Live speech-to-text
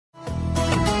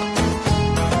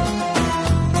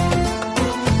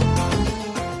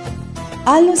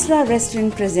Al-Nusra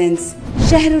Restaurant presents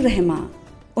Shehr-ur-Rehma,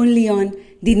 only on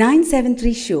the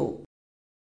 973 show.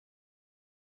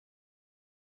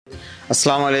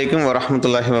 അസ്സാം വലൈക്കും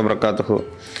വറഹമത്തല്ലാഹി വബർക്കാത്തുഹു.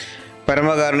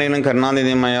 പരമകാരുണ്യനും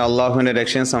കരുണാനിധിയുമായ അള്ളാഹുവിൻ്റെ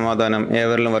രക്ഷയും സമാധാനം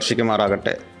ഏവരിലും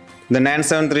വർഷിക്കുമാറാകട്ടെ. ദ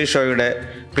 973 ഷോയുടെ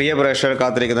പ്രിയ പ്രേക്ഷകർ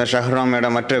കാത്തിരിക്കുന്ന ഷെഹ്ർ-ur-റഹ്മയുടെ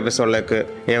മറ്റൊരു എപ്പിസോഡിലേക്ക്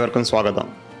ഏവർക്കും സ്വാഗതം.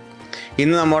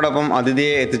 ഇന്ന് നമ്മോടൊപ്പം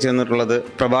അതിഥിയെ എത്തിച്ചേർന്നിട്ടുള്ളത്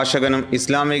പ്രഭാഷകനും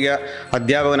ഇസ്ലാമിക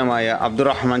അധ്യാപകനുമായ അബ്ദു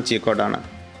റഹ്മാൻ ചീക്കോട്ടാണ്.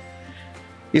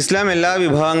 ഇസ്ലാം എല്ലാ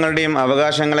വിഭാഗങ്ങളുടെയും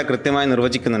അവകാശങ്ങളെ കൃത്യമായി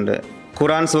നിർവചിക്കുന്നുണ്ട്.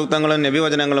 ഖുർആൻ സൂക്തങ്ങളും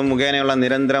നബിവചനങ്ങളും മുഖേനയുള്ള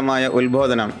നിരന്തരമായ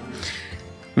ഉത്ബോധനം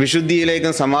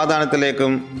വിശുദ്ധിയിലേക്കും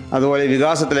സമാധാനത്തിലേക്കും അതുപോലെ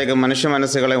വികാസത്തിലേക്കും മനുഷ്യ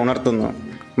മനസ്സുകളെ ഉണർത്തുന്നു.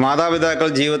 മാതാപിതാക്കൾ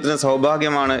ജീവിതത്തിന്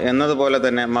സൗഭാഗ്യമാണ് എന്നതുപോലെ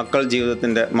തന്നെ മക്കൾ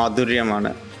ജീവിതത്തിൻ്റെ മാധുര്യമാണ്.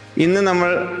 ഇന്ന് നമ്മൾ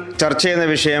ചർച്ച ചെയ്യുന്ന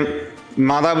വിഷയം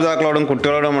മാതാപിതാക്കളോടും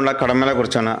കുട്ടികളോടുമുള്ള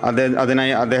കടമകളെക്കുറിച്ചാണ്.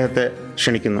 അതിനായി അദ്ദേഹത്തെ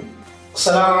ക്ഷണിക്കുന്നു.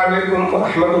 അസ്സലാമു അലൈക്കും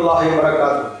വറഹ്മത്തുള്ളാഹി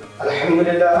വബറകാതുഹു.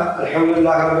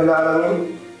 അൽഹംദുലില്ലാഹി റബ്ബിൽ ആലമീൻ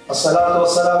വസ്സലാത്തു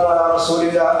വസ്സലാമു അലാ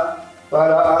റസൂലില്ലാഹി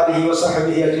വഅലാ ആലിഹി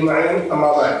വസഹ്ബിഹി അജ്മഈൻ. അമ്മാ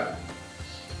ബഅദ്.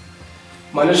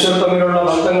 മനുഷ്യർ തമ്മിലുള്ള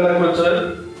ബന്ധങ്ങളെക്കുറിച്ച്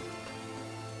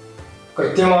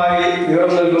കൃത്യമായി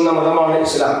വിവരം നൽകുന്ന മതമാണ്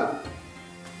ഇസ്ലാം.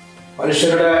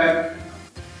 മനുഷ്യരുടെ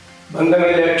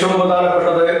ബന്ധങ്ങളിൽ ഏറ്റവും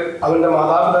പ്രധാനപ്പെട്ടത് അവന്റെ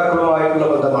മാതാപിതാക്കളുമായിട്ടുള്ള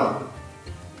ബന്ധമാണ്.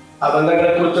 ആ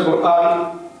ബന്ധങ്ങളെക്കുറിച്ച് ഖുർആൻ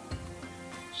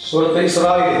സൂറത്ത്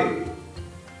ഇസ്രായിൽ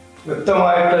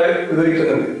വ്യക്തമായിട്ട്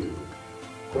വിവരിക്കുന്നുണ്ട്.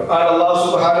 ഖുർആൻ അല്ലാഹു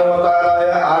സുബ്ഹാനഹു വ തആലയെ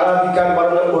ആരാധിക്കാൻ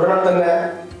പറഞ്ഞ ഉടനെ തന്നെ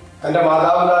തന്റെ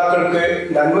മാതാപിതാക്കൾക്ക്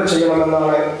നന്മ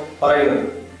ചെയ്യണമെന്നാണ് പറയുന്നത്.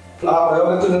 ആ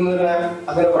പ്രയോഗത്തിൽ നിന്ന് തന്നെ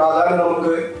അതിന്റെ പ്രാധാന്യം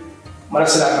നമുക്ക്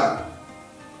മനസ്സിലാക്കാം.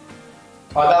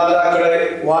 മാതാപിതാക്കളെ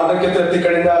വാർദ്ധക്യത്തിൽ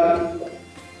എത്തിക്കഴിഞ്ഞാൽ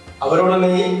അവരോട്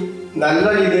നീ നല്ല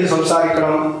രീതിയിൽ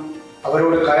സംസാരിക്കണം.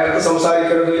 അവരോട് കയർത്ത്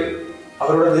സംസാരിക്കരുത്,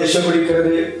 അവരോട് ദേഷ്യം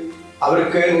പിടിക്കരുത്,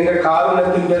 അവർക്ക് നിന്റെ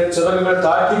കാരുണ്യത്തിന്റെ ചിറകുകൾ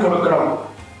താഴ്ത്തി കൊടുക്കണം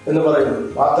എന്ന് പറയുന്നു.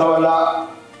 മാത്രമല്ല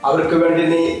അവർക്ക് വേണ്ടി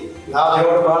നീ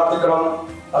നാഥയോട് പ്രാർത്ഥിക്കണം.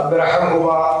 അബ്ദു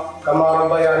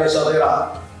റഹ്മാൻ സദീറ.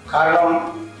 കാരണം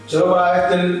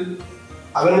ചെറുപ്രായത്തിൽ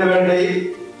അവന് വേണ്ടി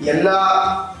എല്ലാ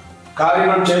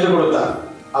കാര്യങ്ങളും ചെയ്തു കൊടുത്താൽ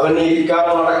അവന്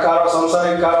ഇരിക്കാനോ നടക്കാനോ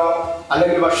സംസാരിക്കാനോ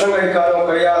അല്ലെങ്കിൽ ഭക്ഷണം കഴിക്കാനോ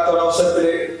കഴിയാത്ത ഒരവസരത്തിൽ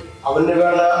അവന്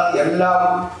വേണ്ട എല്ലാം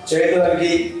ചെയ്തു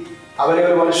നൽകി അവനെ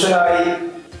ഒരു മനുഷ്യനായി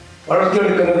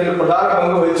വളർത്തിയെടുക്കുന്നതിൽ പ്രധാന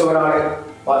പങ്ക് വഹിച്ചവരാണ്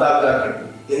മാതാപിതാക്കൾ.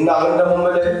 ഇന്ന് അവന്റെ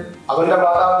മുമ്പിൽ അവന്റെ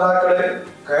മാതാപിതാക്കള്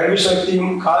കേൾവിശക്തിയും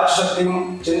കാഴ്ചശക്തിയും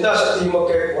ചിന്താശക്തിയും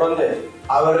ഒക്കെ കുറഞ്ഞ്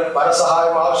അവർ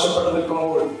പരസഹായം ആവശ്യപ്പെട്ട്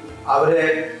നിൽക്കുമ്പോൾ അവരെ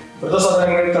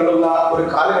വൃദ്ധസദനങ്ങളിൽ തള്ളുന്ന ഒരു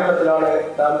കാലഘട്ടത്തിലാണ്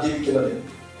നാം ജീവിക്കുന്നത്.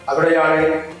 അവിടെയാണ്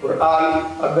ഖുർആൻ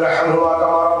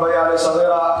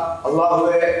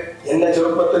അല്ലാഹുവേ എന്നെ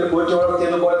ചെറുപ്പത്തിൽ പോറ്റി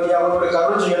വളർത്തിയതുപോലെ നീ അവരോട്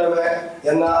കരുണ ചെയ്യണമേ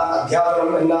എന്ന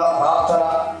അധ്യാപനം എന്ന പ്രാർത്ഥന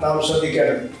നാം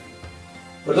ശ്രദ്ധിക്കേണ്ടത്.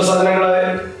 വൃദ്ധസദനങ്ങളെ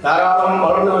ധാരാളം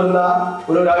വളർന്നു വരുന്ന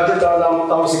ഒരു രാജ്യത്താണ് നാം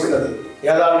താമസിക്കുന്നത്.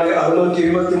 ഏതാണ്ട്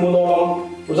 623ഓളം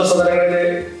വൃദ്ധസദനങ്ങളിലെ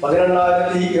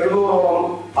 18,700ഓളം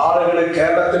ആളുകൾ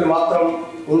കേരളത്തിൽ മാത്രം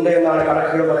ഉണ്ട് എന്നാണ്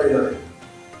കണക്കുകൾ പറയുന്നത്.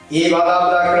 ഈ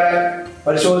മാതാപിതാക്കളെ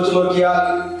പരിശോധിച്ചു നോക്കിയാൽ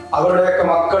അവരുടെയൊക്കെ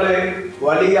മക്കള്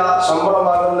വലിയ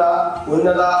ശമ്പളമാകുന്ന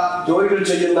ഉന്നത ജോലികൾ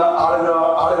ചെയ്യുന്ന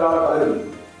ആളുകളാണ് പലരും.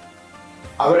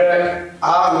 അവരെ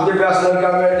ആ വിദ്യാഭ്യാസം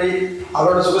നൽകാൻ വേണ്ടി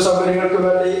അവരുടെ സുഖ സൗകര്യങ്ങൾക്ക്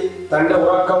വേണ്ടി തന്റെ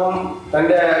ഉറക്കവും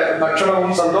തന്റെ ഭക്ഷണവും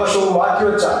സന്തോഷവും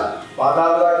മാറ്റിവെച്ച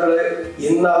മാതാപിതാക്കള്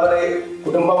ഇന്ന് അവരെ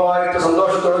കുടുംബമായിട്ട്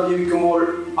സന്തോഷത്തോടെ ജീവിക്കുമ്പോൾ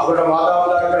അവരുടെ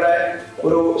മാതാപിതാക്കളെ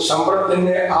ഒരു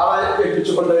ശമ്പളത്തിന് ആളെ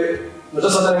ഏൽപ്പിച്ചുകൊണ്ട്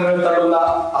വൃദ്ധസദനങ്ങളിൽ തള്ളുന്ന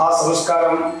ആ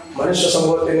സംസ്കാരം മനുഷ്യ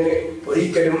സമൂഹത്തിന്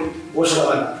ഒരിക്കലും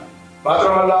ഭൂഷണമല്ല.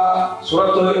 മാത്രമല്ല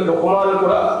സൂറത്ത് ലുഖ്മാനിൽ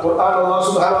ഖുർആൻ അല്ലാഹു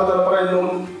സുബ്ഹാനഹു വ തആല പറയുന്നു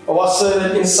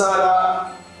വവസ്സൈനൽ ഇൻസാന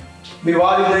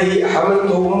ബിവാലിദൈഹി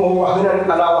ഹമലതുഹു ഉമ്മുഹു വഹ്നൻ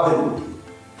അലാ വഹ്ൻ.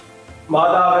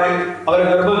 മാതാവ് അവരെ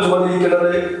ഗർഭം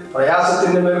ചുമന്നിരിക്കുന്നത്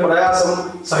പ്രയാസത്തിന്റെ മേൽ പ്രയാസം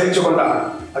സഹിച്ചുകൊണ്ടാണ്.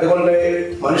 അതുകൊണ്ട്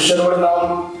മനുഷ്യരോട് നാം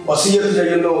വസിയത്ത്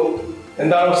ചെയ്യുന്നു.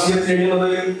 എന്താണ് വസിയത്ത് ചെയ്യുന്നത്?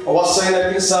 വവസ്സൈനൽ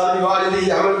ഇൻസാന ബിവാലിദൈഹി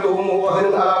ഹമലതുഹു ഉമ്മുഹു വഹ്നൻ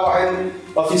അലാ വഹ്ൻ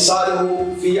വഫിസാലുഹു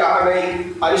ഫീ അഅമൈൻ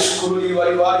അഷ്കുറു ലി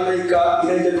വലിവാലിദൈക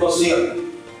ഇലൈഹിൽ വസിയ.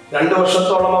 2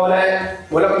 വർഷത്തോളം അവനെ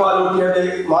മുലപ്പാൽ ഊട്ടിയത്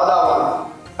മാതാവാണ്.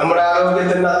 നമ്മുടെ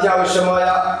ആരോഗ്യത്തിന് അത്യാവശ്യമായ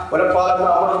മുലപ്പാലെന്ന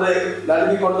അമൃത്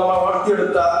നൽകിക്കൊണ്ട് നമ്മൾ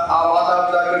വളർത്തിയെടുത്ത ആ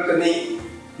മാതാപിതാക്കൾക്ക് നീ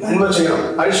നന്മ ചെയ്യണം.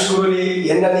 അഷ്കുറുലി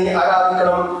എന്നെ നീ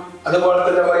ആരാധിക്കണം. അതുപോലെ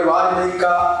തന്നെ വലിവാലിദൈക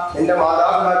എന്റെ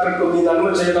മാതാപിതാക്കൾക്കും നീ നന്മ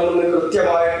ചെയ്യണമെന്ന്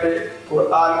കൃത്യമായിട്ട്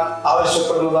ഖുർആൻ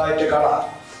ആവശ്യപ്പെടുന്നതായിട്ട് കാണാം.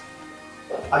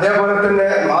 അതേപോലെ തന്നെ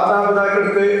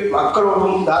മാതാപിതാക്കൾക്ക്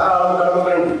മക്കളോടും ധാരാളം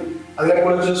കടമകളുണ്ട്.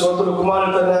 അതിനെക്കുറിച്ച് സൂറത്തുൽ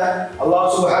ലുഖ്മാനിൽ തന്നെ അല്ലാഹു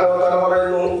സുബ്ഹാനഹു വ തആല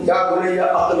പറയുന്നു യാ ബുനയ്യ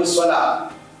അഖിമിസ് സ്വലാ.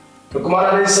 ലുഖ്മാൻ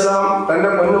അലൈഹിസ്സലാം തന്റെ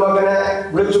പൊന്നുമകനെ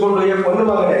വിളിച്ചുകൊണ്ട്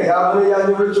പൊന്നുമകനെ യാ ബുനയ്യ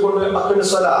എന്ന് വിളിച്ചുകൊണ്ട്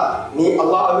അഖിമിസ് സ്വലാ, നീ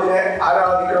അല്ലാഹുവിനെ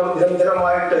ആരാധിക്കണം,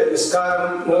 നിരന്തരമായിട്ട് നിസ്കാരം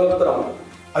നിലനിർത്തണം.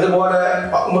 അതുപോലെ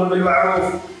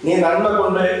നീ നന്മ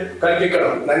കൊണ്ട്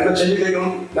കൽപ്പിക്കണം, നന്മ ചെയ്യുകയും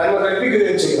നന്മ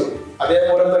കൽപ്പിക്കുകയും ചെയ്യണം.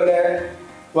 അതേപോലെ തന്നെ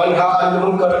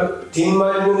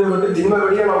തിന്മയിൽ നിന്ന് വിട്ട് തിന്മ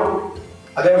വെടിയണം.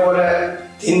 അതേപോലെ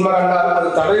തിന്മ കണ്ടാൽ അത്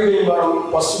തടയുകയും വേണം.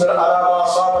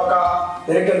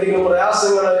 നിനക്ക് എന്തെങ്കിലും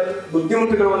പ്രയാസങ്ങള്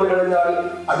ബുദ്ധിമുട്ടുകൾ വന്നു കഴിഞ്ഞാൽ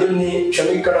അതിൽ നീ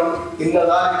ക്ഷമിക്കണം.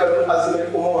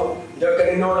 ഇതൊക്കെ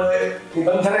നിന്നോട്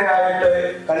നിബന്ധനയായിട്ട്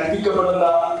കൽപ്പിക്കപ്പെടുന്ന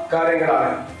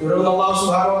കാര്യങ്ങളാണ്. തുടർന്ന് അല്ലാഹു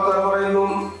സുബ്ഹാനഹു വ തആല പറയുന്നു,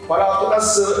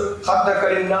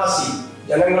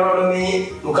 ജനങ്ങളോട് നീ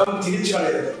മുഖം തിരിച്ചു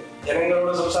കളയരുത്.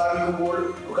 ജനങ്ങളോട് സംസാരിക്കുമ്പോൾ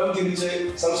മുഖം തിരിച്ച്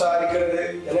സംസാരിക്കരുത്.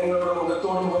 ജനങ്ങളോട്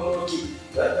മുഖത്തോട് മുഖം നോക്കി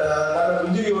നല്ല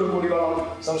പുഞ്ചിരിയോട് കൂടി വേണം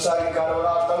സംസാരിക്കാൻ.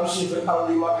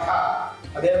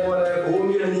 അതേപോലെ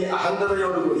ഭൂമിയിൽ നീ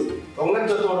അഹന്തതയോടുകൂടി,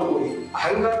 പൊങ്ങച്ചത്തോടുകൂടി,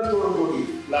 അഹങ്കാരത്തോടുകൂടി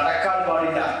നടക്കാൻ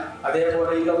പാടില്ല.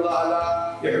 അതേപോലെ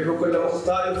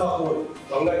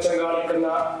പൊങ്ങച്ചം കാണിക്കുന്ന,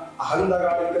 അഹന്ത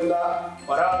കാണിക്കുന്ന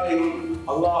ഒരാളെയും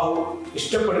അള്ളാഹു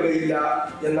ഇഷ്ടപ്പെടുകയില്ല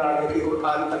എന്നാണ് ഈ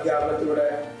ഖുർആൻ അധ്യാപനത്തിലൂടെ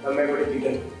നമ്മെ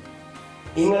പഠിപ്പിക്കുന്നത്.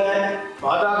 ഇങ്ങനെ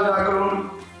മാതാപിതാക്കളും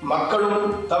മക്കളും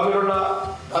തമ്മിലുള്ള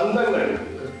ബന്ധങ്ങൾ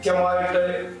കൃത്യമായിട്ട്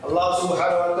അല്ലാഹു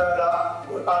സുബ്ഹാനഹു വ തആല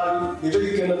ഖുർആനിൽ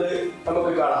വിവരിക്കുന്നത്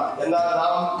നമുക്ക് കാണാം. എന്നാൽ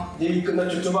നാം ജീവിക്കുന്ന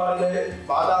ചുറ്റുപാടില്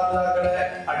മാതാപിതാക്കളെ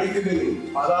അടിക്കുകയും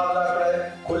മാതാപിതാക്കളെ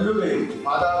കൊല്ലുകയും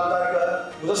മാതാപിതാക്കളെ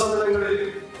വൃദ്ധസദനങ്ങളിൽ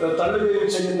തള്ളുകയും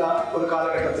ചെയ്യുന്ന ഒരു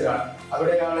കാലഘട്ടത്തിലാണ്.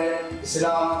 അവിടെയാണ്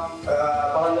ഇസ്ലാം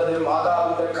പറഞ്ഞത്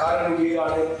മാതാവിന്റെ കാരണം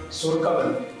കീഴാണ്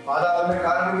സ്വർഗമെന്ന്. മാതാവിന്റെ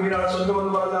കാരണം കീഴാണ്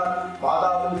സ്വർഗമെന്ന് പറഞ്ഞാൽ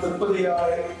മാതാവിന്റെ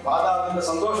തൃപ്തിയാണ്, മാതാവിന്റെ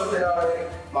സന്തോഷത്തിലാണ്,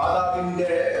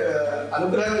 മാതാവിന്റെ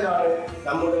അനുഗ്രഹത്തിലാണ്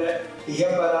നമ്മുടെ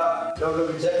ഇഹപര ലോക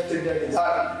വിജയത്തിന്റെ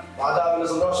വിധാനം. മാതാവിന്റെ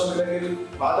സന്തോഷമില്ലെങ്കിൽ,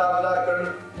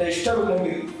 മാതാപിതാക്കളുടെ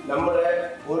ഇഷ്ടമില്ലെങ്കിൽ നമ്മുടെ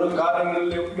ഓരോ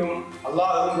കാര്യങ്ങളിലേക്കും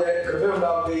അള്ളാഹുവിന്റെ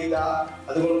കൃപയുണ്ടാവുകയില്ല.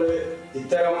 അതുകൊണ്ട്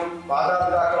ഇത്തരം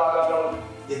മാതാപിതാക്കളാകാനും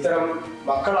ഇത്തരം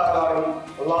മക്കളാകാനും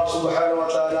അല്ലാഹു സുബ്ഹാനഹു വ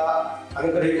തആല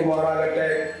അനുഗ്രഹിക്കുമാറാകട്ടെ.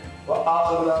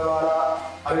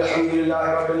 അൽഹംദുലില്ലാഹി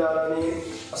റബ്ബിൽ ആലമീൻ.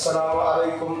 അസ്സലാമു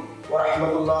അലൈക്കും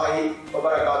വറഹ്മത്തുള്ളാഹി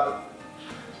വബറകാതുഹു.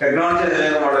 ടെക്നോളജി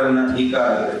അതിലേക്ക് വളരുന്ന ഈ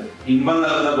കാലത്ത് ഇമ്പം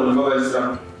നൽകുന്ന കുടുംബ പരിസരം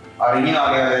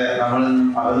അറിഞ്ഞാകാതെ നമ്മൾ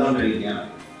അകന്നുകൊണ്ടിരിക്കുകയാണ്.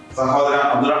 സഹോദരൻ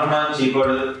അബ്ദു റഹ്മാൻ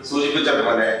ചീക്കോട് സൂചിപ്പിച്ച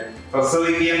പോലെ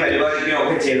പ്രസവിക്കുകയും പരിപാലിക്കുകയും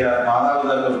ഒക്കെ ചെയ്ത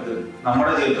മാതാപിതാക്കൾക്ക്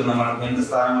നമ്മുടെ ജീവിതത്തിൽ നമ്മൾ എന്ത്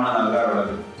സ്ഥാനമാണ്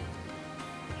നൽകാറുള്ളത്?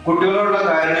 കുട്ടികളോടുള്ള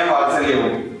കാരുണ്യ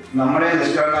വാത്സല്യവും നമ്മളെ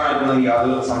നിഷ്കളങ്കമാക്കുന്ന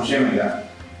യാതൊരു സംശയമില്ല.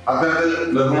 അത്തരത്തിൽ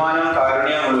ബഹുമാനം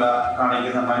കാരുണ്യമുള്ള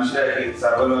കാണിക്കുന്ന മനുഷ്യരായി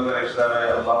സർവ്വലോക രക്ഷിതാവായ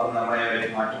അല്ലാഹു നമ്മളെ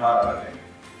മാറ്റുമാറാകട്ടെ.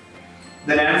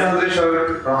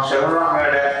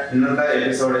 ഷെഹ്ർ-ur-Rehmയുടെ ഇന്നത്തെ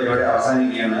എപ്പിസോഡ് ഇവിടെ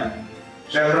അവസാനിക്കുകയാണ്.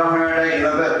 ഷെഹ്ർ-ur-Rehmയുടെ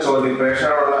ഇന്നത്തെ ചോദ്യം,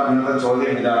 പ്രേക്ഷകരോടുള്ള ഇന്നത്തെ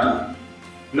ചോദ്യം ഇതാണ്: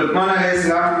 ലുക്മാൻ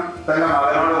അലൈഹിസ്സലാം തന്റെ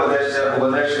മകനോട് ഉപദേശിച്ച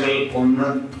ഉപദേശങ്ങളിൽ ഒന്ന്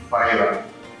പറയുക.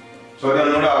 ചോദ്യം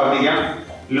ഒന്നുകൂടെ ആവർത്തിക്കാം.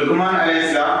 ലുക്മാൻ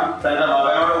അലൈഹിസ്സലാം തന്റെ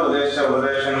മകനോട് ഉപദേശിച്ച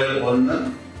ഉപദേശങ്ങളിൽ ഒന്ന്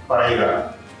പറയുക.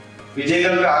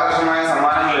 വിജയികൾക്ക് ആകർഷമായ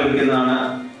സമ്മാനങ്ങൾ ലഭിക്കുന്നതാണ്.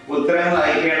 ഉത്തരങ്ങൾ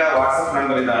അയക്കേണ്ട വാട്സ്ആപ്പ്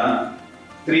നമ്പർ ഇതാണ്: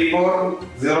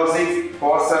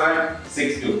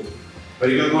 34064762.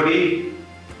 ഒരിക്കൽ കൂടി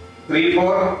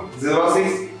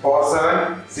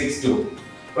 34064762.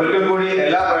 ഒരിക്കൽ കൂടി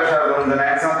എല്ലാ പ്രേക്ഷകർക്കും ദ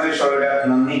 973 ഷോയുടെ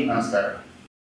നന്ദി, നമസ്കാരം.